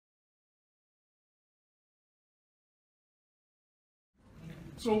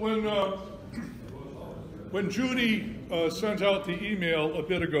So when Judy sent out the email a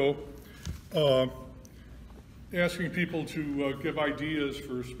bit ago asking people to give ideas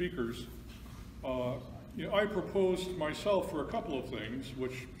for speakers, I proposed myself for a couple of things,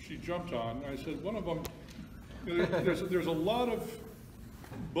 which she jumped on. I said one of them, there's a lot of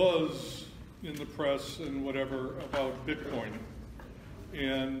buzz in the press and whatever about Bitcoin,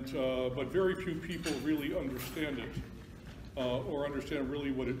 and but very few people really understand it or understand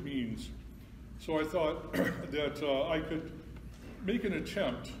really what it means. So I thought that I could make an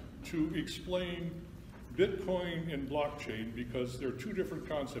attempt to explain Bitcoin and blockchain, because they're two different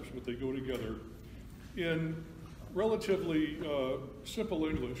concepts, but they go together, in relatively simple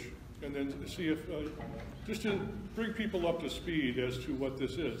English, and then see if, just to bring people up to speed as to what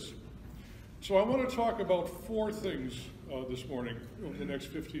this is. So I want to talk about four things this morning over the next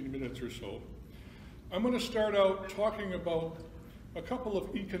 15 minutes or so. I'm going to start out talking about a couple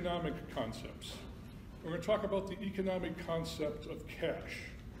of economic concepts. We're going to talk about the economic concept of cash.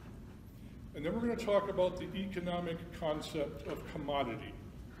 And then we're going to talk about the economic concept of commodity.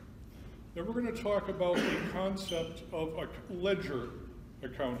 Then we're going to talk about the concept of ledger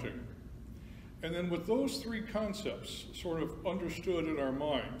accounting. And then with those three concepts sort of understood in our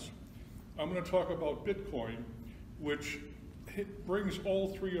minds, I'm going to talk about Bitcoin, which brings all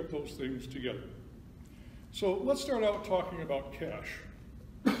three of those things together. So let's start out talking about cash.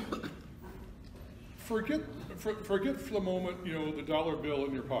 Forget for the moment, the dollar bill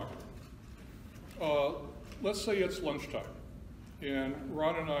in your pocket. Let's say it's lunchtime, and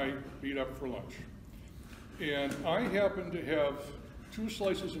Ron and I meet up for lunch. And I happen to have 2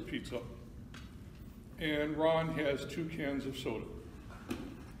 slices of pizza, and Ron has 2 cans of soda.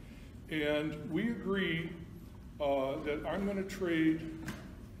 And we agree that I'm going to trade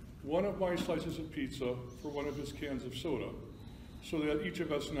one of my slices of pizza for one of his cans of soda, so that each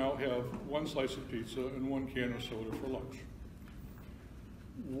of us now have 1 slice of pizza and 1 can of soda for lunch.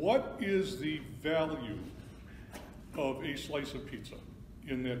 What is the value of a slice of pizza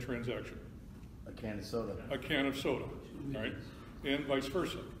in that transaction? A can of soda. A can of soda, right? And vice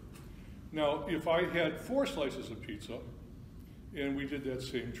versa. Now, if I had 4 slices of pizza and we did that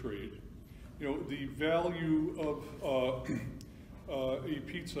same trade, the value of a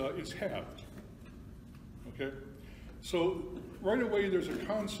pizza is halved, okay? So right away there's a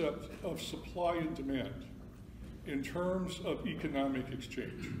concept of supply and demand in terms of economic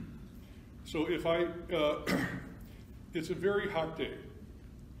exchange. So if it's a very hot day,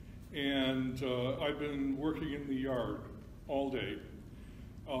 and I've been working in the yard all day,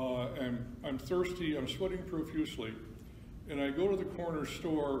 and I'm thirsty, I'm sweating profusely, and I go to the corner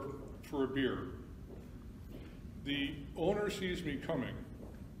store for a beer. The owner sees me coming.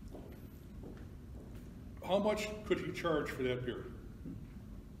 How much could he charge for that beer?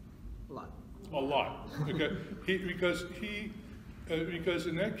 A lot. A lot, okay? Because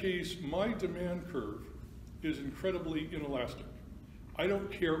in that case, my demand curve is incredibly inelastic. I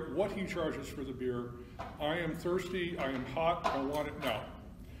don't care what he charges for the beer. I am thirsty, I am hot, I want it now.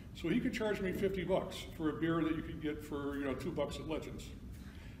 So he could charge me 50 bucks for a beer that you could get for $2 at Legends.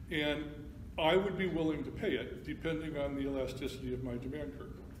 And I would be willing to pay it, depending on the elasticity of my demand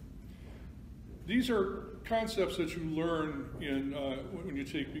curve. These are concepts that you learn in when you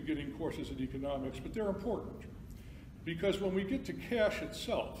take beginning courses in economics, but they're important. Because when we get to cash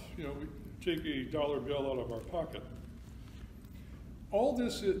itself, we take a dollar bill out of our pocket, all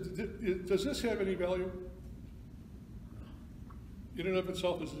this, does this have any value? In and of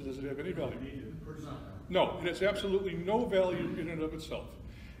itself, does it have any value? No, it has absolutely no value in and of itself.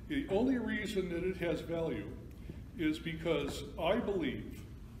 The only reason that it has value is because I believe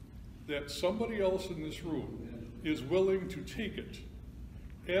that somebody else in this room is willing to take it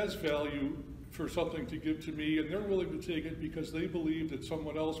as value for something to give to me, and they're willing to take it because they believe that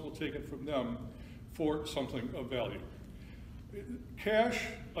someone else will take it from them for something of value. Cash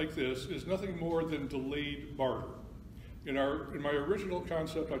like this is nothing more than delayed barter. In my original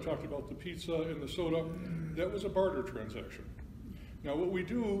concept, I talked about the pizza and the soda. That was a barter transaction. Now what we've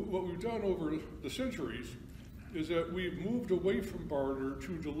done over the centuries is that we've moved away from barter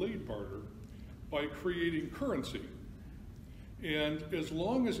to delayed barter by creating currency. And as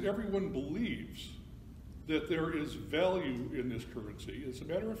long as everyone believes that there is value in this currency, it's a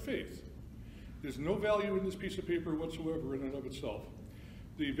matter of faith. There's no value in this piece of paper whatsoever in and of itself.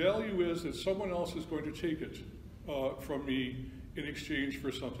 The value is that someone else is going to take it from me in exchange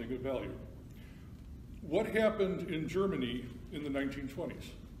for something of value. What happened in Germany in the 1920s?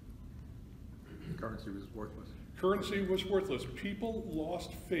 Currency was worthless. Currency was worthless. People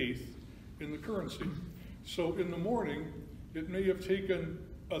lost faith in the currency. So in the morning, it may have taken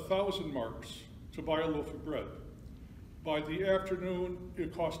 1,000 marks to buy a loaf of bread. By the afternoon,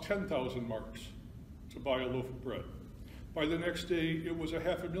 it cost 10,000 marks to buy a loaf of bread. By the next day, it was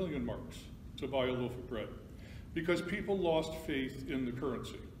 500,000 marks to buy a loaf of bread, because people lost faith in the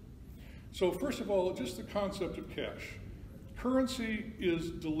currency. So first of all, just the concept of cash. Currency is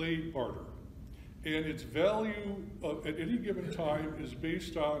delayed barter, and its value at any given time is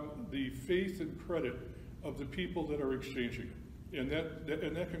based on the faith and credit of the people that are exchanging it, and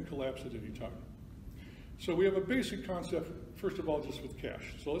that can collapse at any time. So we have a basic concept, first of all, just with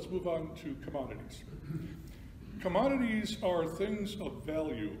cash. So let's move on to commodities. Commodities are things of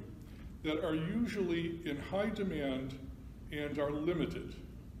value that are usually in high demand and are limited.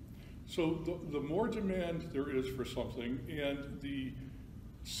 So the more demand there is for something, and the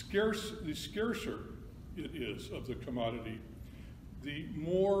scarcer it is of the commodity, the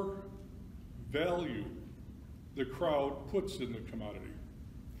more value the crowd puts in the commodity.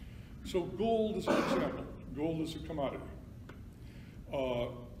 So gold is an example. Gold is a commodity.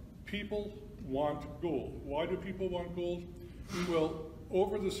 People want gold. Why do people want gold? Well,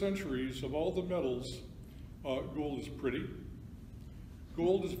 over the centuries of all the metals, gold is pretty.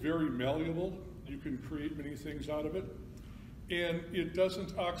 Gold is very malleable. You can create many things out of it. And it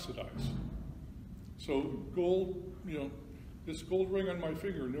doesn't oxidize. So gold, this gold ring on my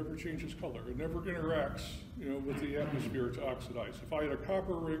finger never changes color. It never interacts, with the atmosphere to oxidize. If I had a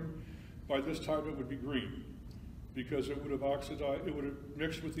copper ring, by this time it would be green, because it would have oxidized, it would have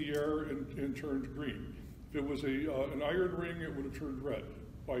mixed with the air and turned green. If it was an iron ring, it would have turned red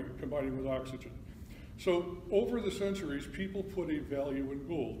by combining with oxygen. So over the centuries, people put a value in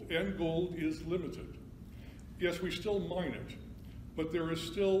gold, and gold is limited. Yes, we still mine it, but there is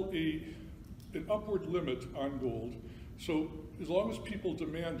still an upward limit on gold. So as long as people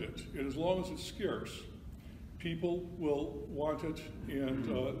demand it, and as long as it's scarce, people will want it, and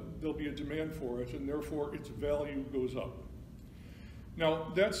there'll be a demand for it, and therefore its value goes up.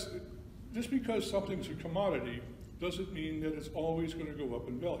 Now, just because something's a commodity doesn't mean that it's always going to go up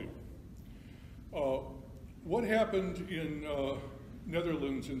in value. What happened in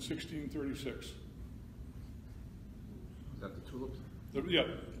Netherlands in 1636? Is that the tulips?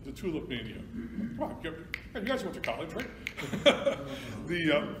 The tulip mania. Come on, you guys went to college, right?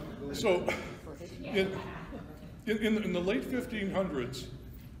 In the late 1500s,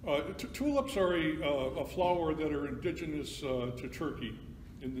 tulips are a flower that are indigenous to Turkey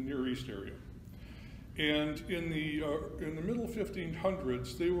in the Near East area. And in the middle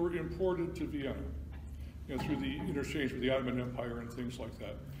 1500s, they were imported to Vienna, through the interchange with the Ottoman Empire and things like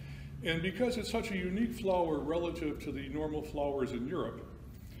that. And because it's such a unique flower relative to the normal flowers in Europe,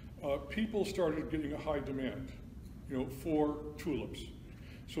 people started getting a high demand, for tulips.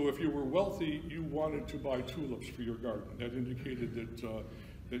 So if you were wealthy, you wanted to buy tulips for your garden. That indicated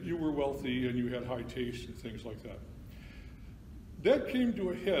that you were wealthy and you had high taste and things like that. That came to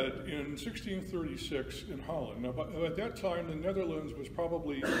a head in 1636 in Holland. Now, at that time, the Netherlands was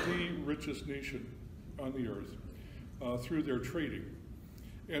probably the richest nation on the earth through their trading.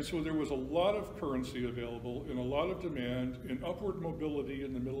 And so there was a lot of currency available and a lot of demand and upward mobility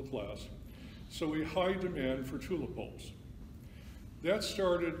in the middle class. So a high demand for tulip bulbs. That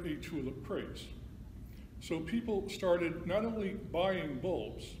started a tulip craze. So people started not only buying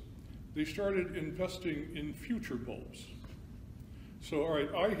bulbs, they started investing in future bulbs. So, all right,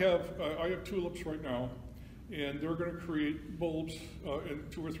 I have tulips right now, and they're going to create bulbs in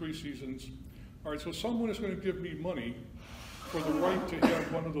 2 or 3 seasons. All right, so someone is going to give me money for the right to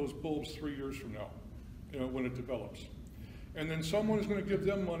have one of those bulbs 3 years from now, when it develops. And then someone is going to give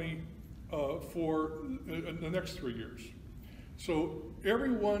them money for the next 3 years. So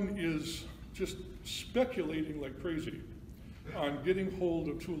everyone is just speculating like crazy on getting hold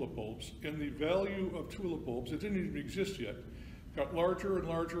of tulip bulbs, and the value of tulip bulbs, it didn't even exist yet, got larger and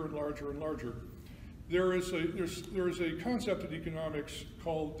larger and larger and larger. There is a concept in economics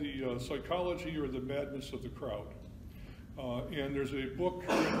called the psychology or the madness of the crowd. And there's a book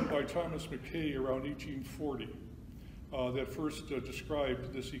written by Thomas McKay around 1840 that first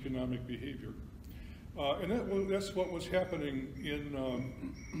described this economic behavior. And that's what was happening in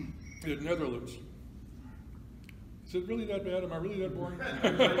Netherlands. Is it really that bad? Am I really that boring?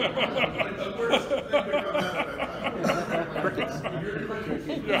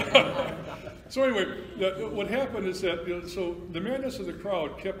 Yeah. So anyway, what happened is that, so the madness of the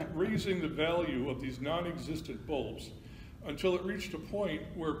crowd kept raising the value of these non-existent bulbs until it reached a point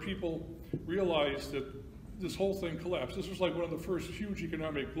where people realized that this whole thing collapsed. This was like one of the first huge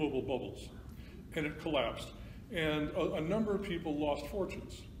economic global bubbles, and it collapsed. And a number of people lost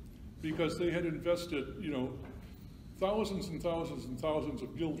fortunes because they had invested, thousands and thousands and thousands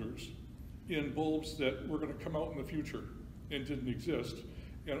of guilders in bulbs that were going to come out in the future and didn't exist,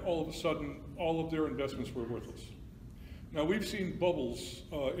 and all of a sudden, all of their investments were worthless. Now, we've seen bubbles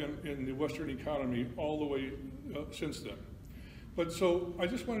in the Western economy all the way since then. But so I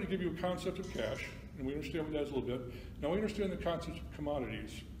just wanted to give you a concept of cash, and we understand what that is a little bit. Now we understand the concept of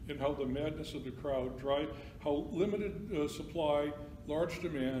commodities and how the madness of the crowd how limited supply, large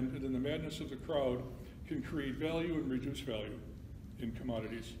demand, and then the madness of the crowd can create value and reduce value in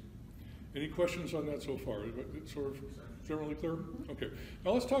commodities. Any questions on that so far? Sort of generally clear? Okay.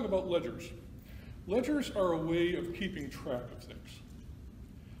 Now let's talk about ledgers. Ledgers are a way of keeping track of things.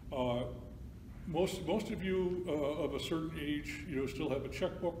 Most of you of a certain age, still have a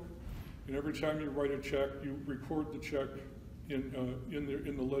checkbook, and every time you write a check, you record the check in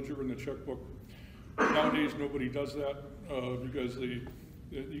the ledger in the checkbook. Nowadays, nobody does that because you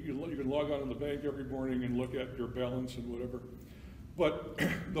can log on to the bank every morning and look at your balance and whatever. But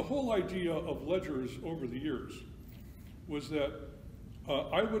the whole idea of ledgers over the years was that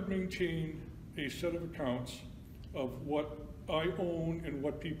I would maintain a set of accounts of what I own and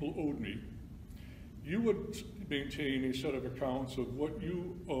what people owed me. You would maintain a set of accounts of what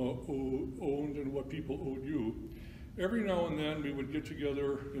you owned and what people owed you. Every now and then we would get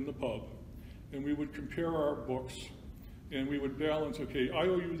together in the pub and we would compare our books and we would balance, okay, I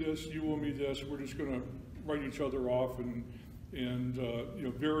owe you this, you owe me this, we're just gonna write each other off and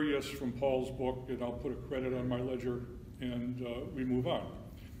vary us from Paul's book, and I'll put a credit on my ledger, and we move on.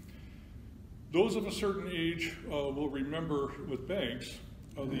 Those of a certain age will remember with banks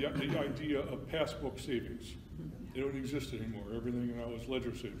the idea of passbook savings. They don't exist anymore. Everything now is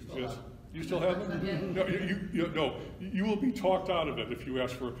ledger savings. Yes? You still have them? No, you will be talked out of it if you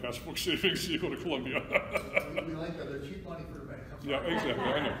ask for a passbook savings. You go to Columbia. We like that. They're cheap money for the bank. Yeah, exactly.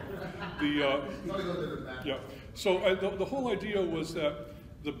 I know. So the whole idea was that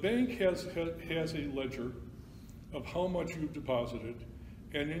the bank has a ledger of how much you've deposited,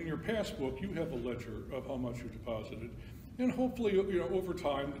 and in your passbook you have a ledger of how much you deposited. And hopefully, over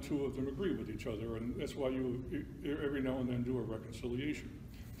time, the two of them agree with each other, and that's why you every now and then do a reconciliation.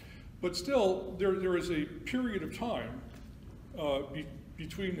 But still, there is a period of time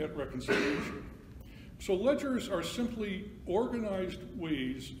between that reconciliation. So ledgers are simply organized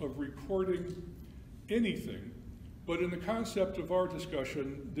ways of recording anything, but in the concept of our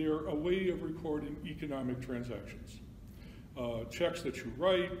discussion, they're a way of recording economic transactions. Checks that you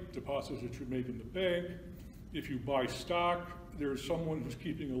write, deposits that you make in the bank. If you buy stock, there's someone who's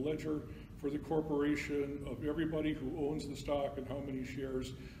keeping a ledger for the corporation of everybody who owns the stock and how many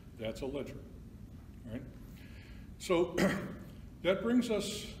shares. That's a ledger, right? So that brings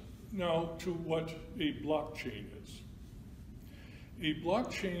us now to what a blockchain is. A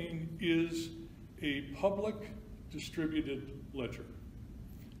blockchain is a public distributed ledger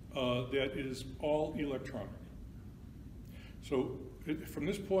that is all electronic. So from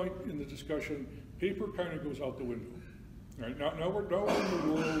this point in the discussion, paper kind of goes out the window. All right, now we're in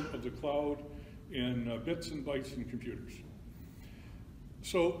the world of the cloud and bits and bytes and computers.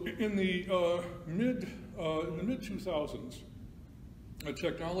 So in the mid 2000s, a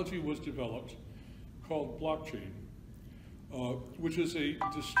technology was developed called blockchain, which is a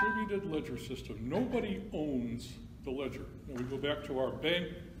distributed ledger system. Nobody owns the ledger. Now we go back to our bank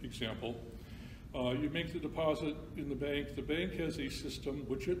example. You make the deposit in the bank has a system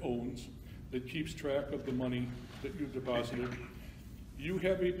which it owns that keeps track of the money that you've deposited. You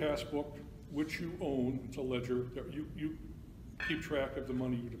have a passbook which you own, it's a ledger, that you keep track of the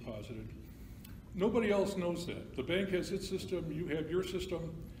money you deposited. Nobody else knows that. The bank has its system, you have your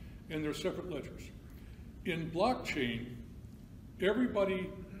system, and they're separate ledgers. In blockchain, everybody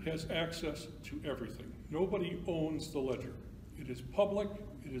has access to everything. Nobody owns the ledger. It is public,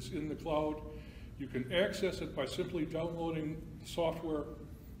 it is in the cloud. You can access it by simply downloading software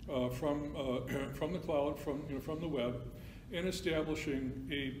from the cloud, from the web, and establishing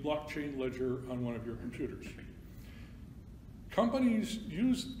a blockchain ledger on one of your computers. Companies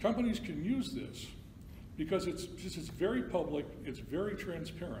can use this because it's very public, it's very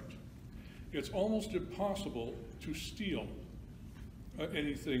transparent. It's almost impossible to steal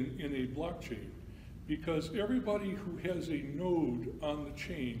anything in a blockchain because everybody who has a node on the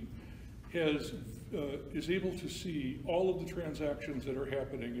chain is able to see all of the transactions that are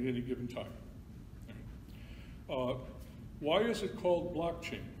happening at any given time. Why is it called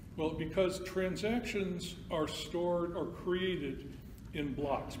blockchain? Well, because transactions are stored or created in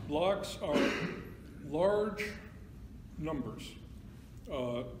blocks. Blocks are large numbers,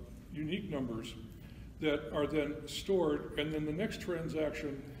 unique numbers, that are then stored, and then the next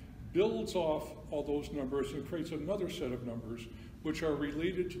transaction builds off all those numbers and creates another set of numbers which are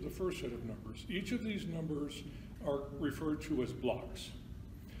related to the first set of numbers. Each of these numbers are referred to as blocks.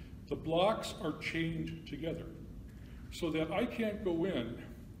 The blocks are chained together so that I can't go in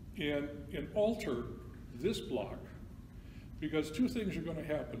and alter this block, because two things are going to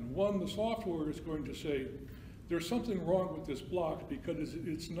happen. One, the software is going to say, there's something wrong with this block because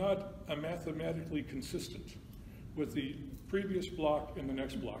it's not mathematically consistent with the previous block and the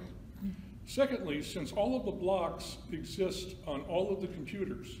next block. Secondly, since all of the blocks exist on all of the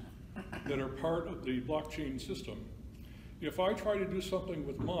computers that are part of the blockchain system, if I try to do something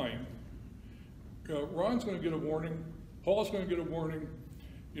with mine, Ron's going to get a warning, Paul's going to get a warning,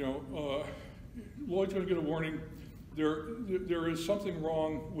 Lloyd's going to get a warning. There is something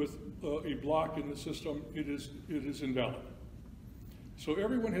wrong with a block in the system. It is invalid. So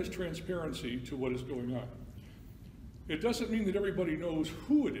everyone has transparency to what is going on. It doesn't mean that everybody knows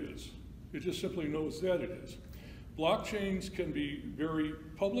who it is. It just simply knows that it is. Blockchains can be very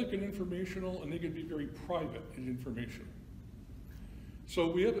public and informational, and they can be very private and informational. So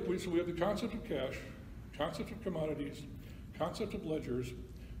we have the concept of cash, concept of commodities, concept of ledgers,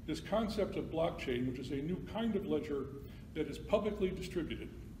 this concept of blockchain, which is a new kind of ledger that is publicly distributed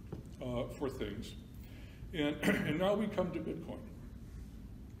for things. And now we come to Bitcoin.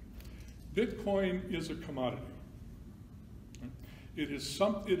 Bitcoin is a commodity. It is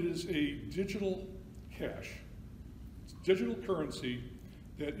a digital cash. It's digital currency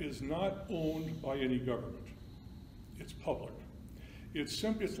that is not owned by any government. It's public. It's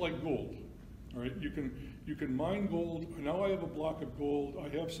like gold. All right, you can mine gold. Now I have a block of gold. I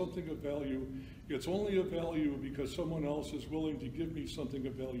have something of value. It's only of value because someone else is willing to give me something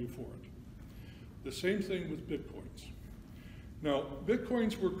of value for it. The same thing with Bitcoins. Now,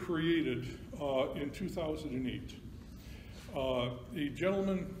 Bitcoins were created in 2008. A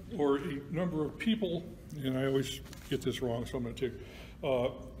gentleman or a number of people, and I always get this wrong, so I'm going to take,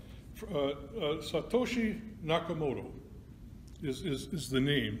 Satoshi Nakamoto is the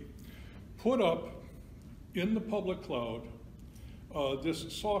name, put up in the public cloud this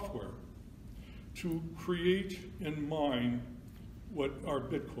software to create and mine what are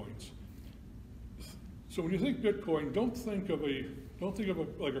Bitcoins. So when you think Bitcoin, don't think of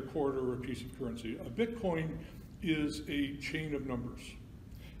like a quarter or a piece of currency. A Bitcoin is a chain of numbers.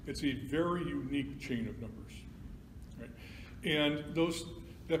 It's a very unique chain of numbers. Right? And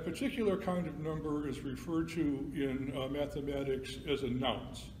that particular kind of number is referred to in mathematics as a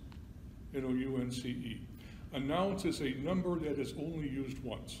nonce, N-O-U-N-C-E. A nonce is a number that is only used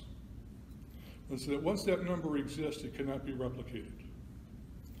once. And so that once that number exists, it cannot be replicated.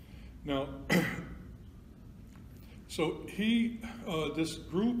 Now, so this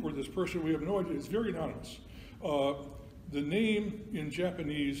group or this person, we have no idea, it's very anonymous. The name in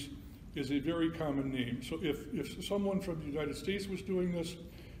Japanese is a very common name. So if someone from the United States was doing this,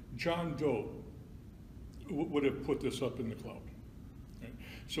 John Doe would have put this up in the cloud. Right?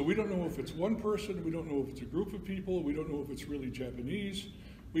 So we don't know if it's one person, we don't know if it's a group of people, we don't know if it's really Japanese.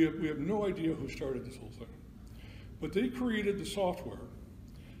 We have no idea who started this whole thing. But they created the software,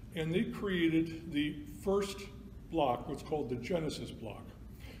 and they created the first block, what's called the Genesis block.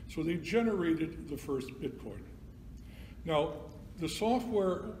 So they generated the first Bitcoin. Now, the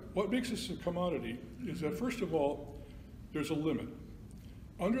software, what makes this a commodity is that, first of all, there's a limit.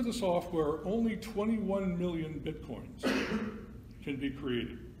 Under the software, only 21 million Bitcoins can be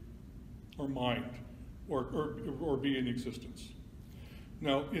created or mined or be in existence.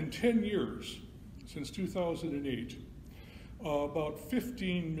 Now, in 10 years, since 2008, about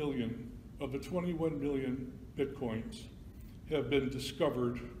 15 million of the 21 million Bitcoins have been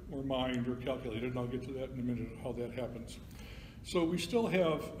discovered or mined or calculated, and I'll get to that in a minute, how that happens. So we still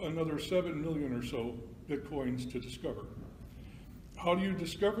have another 7 million or so Bitcoins to discover. How do you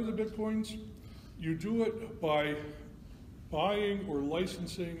discover the Bitcoins? You do it by buying or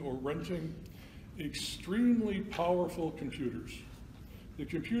licensing or renting extremely powerful computers. The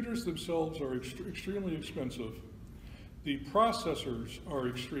computers themselves are extremely expensive. The processors are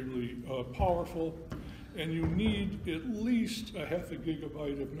extremely powerful, and you need at least a half a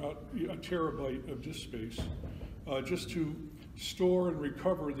gigabyte, if not a terabyte of disk space, just to store and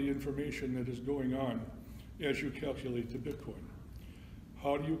recover the information that is going on as you calculate the Bitcoin.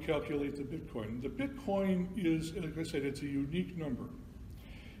 How do you calculate the Bitcoin? The Bitcoin is, like I said, it's a unique number.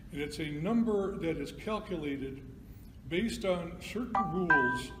 And it's a number that is calculated based on certain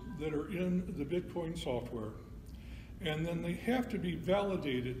rules that are in the Bitcoin software. And then they have to be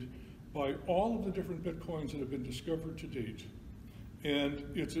validated by all of the different Bitcoins that have been discovered to date. And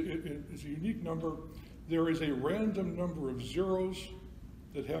it's a unique number. There is a random number of zeros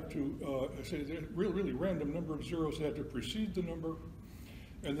that have to, say, a really random number of zeros that have to precede the number,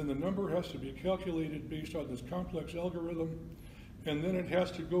 and then the number has to be calculated based on this complex algorithm, and then it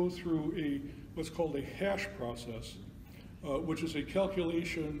has to go through what's called a hash process, which is a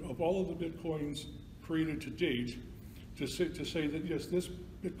calculation of all of the Bitcoins created to date to say that, yes, this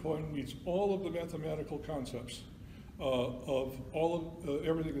Bitcoin meets all of the mathematical concepts of all of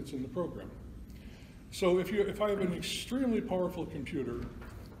everything that's in the program. So if I have an extremely powerful computer,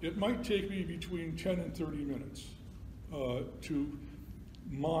 it might take me between 10 and 30 minutes to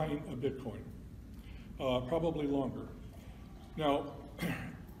mine a Bitcoin, probably longer. Now,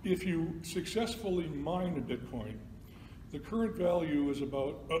 if you successfully mine a Bitcoin, the current value is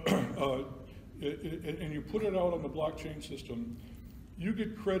about, and you put it out on the blockchain system, you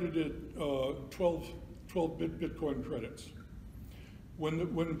get credited 12 Bitcoin credits. When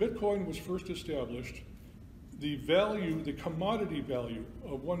Bitcoin was first established, the value, the commodity value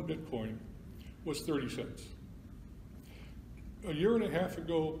of one Bitcoin was 30 cents. A year and a half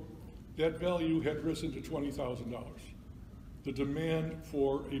ago, that value had risen to $20,000, the demand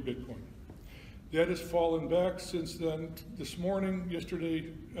for a Bitcoin. That has fallen back since then. This morning,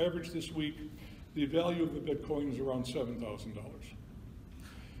 yesterday, average this week, the value of the Bitcoin is around $7,000.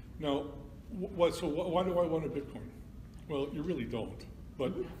 Now, so why do I want a Bitcoin? Well, you really don't.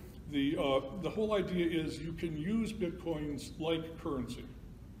 But the whole idea is you can use Bitcoins like currency.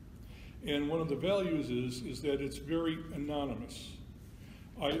 And one of the values is that it's very anonymous.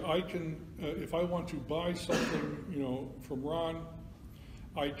 I can, if I want to buy something, from Ron,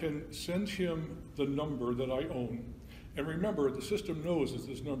 I can send him the number that I own. And remember, the system knows that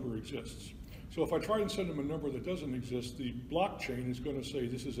this number exists. So if I try and send him a number that doesn't exist, the blockchain is going to say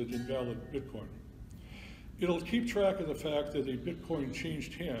this is an invalid Bitcoin. It'll keep track of the fact that a Bitcoin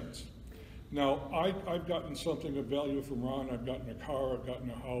changed hands. Now, I've gotten something of value from Ron. I've gotten a car, I've gotten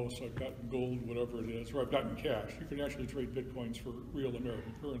a house, I've gotten gold, whatever it is, or I've gotten cash. You can actually trade Bitcoins for real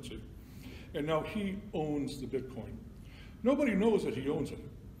American currency. And now he owns the Bitcoin. Nobody knows that he owns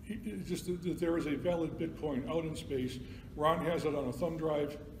it. Just that there is a valid Bitcoin out in space. Ron has it on a thumb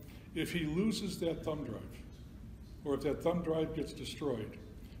drive. If he loses that thumb drive, or if that thumb drive gets destroyed,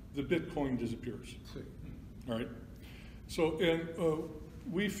 the Bitcoin disappears. All right? So, and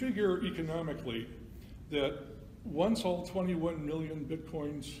we figure economically that once all 21 million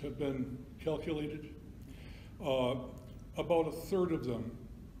Bitcoins have been calculated, about a third of them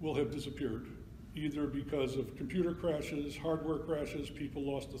will have disappeared, either because of computer crashes, hardware crashes, people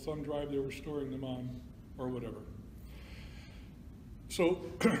lost the thumb drive they were storing them on, or whatever. So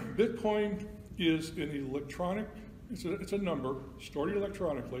Bitcoin is an electronic, it's a number stored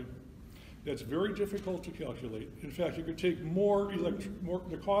electronically that's very difficult to calculate. In fact, you could take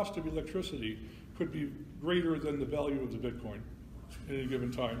the cost of electricity could be greater than the value of the Bitcoin at any given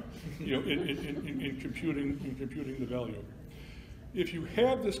time, in computing the value. If you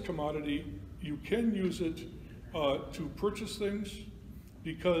have this commodity, you can use it to purchase things,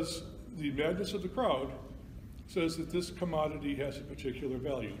 because the madness of the crowd says that this commodity has a particular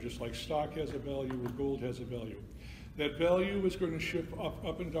value, just like stock has a value or gold has a value. That value is going to shift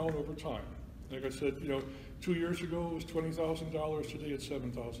up and down over time. Like I said, 2 years ago it was $20,000, today it's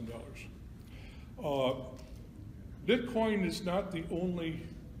 $7,000. Bitcoin is not the only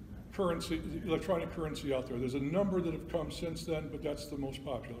currency, electronic currency out there. There's a number that have come since then, but that's the most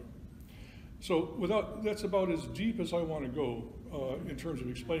popular. So that's about as deep as I want to go in terms of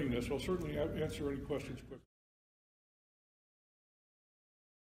explaining this. I'll certainly answer any questions quickly.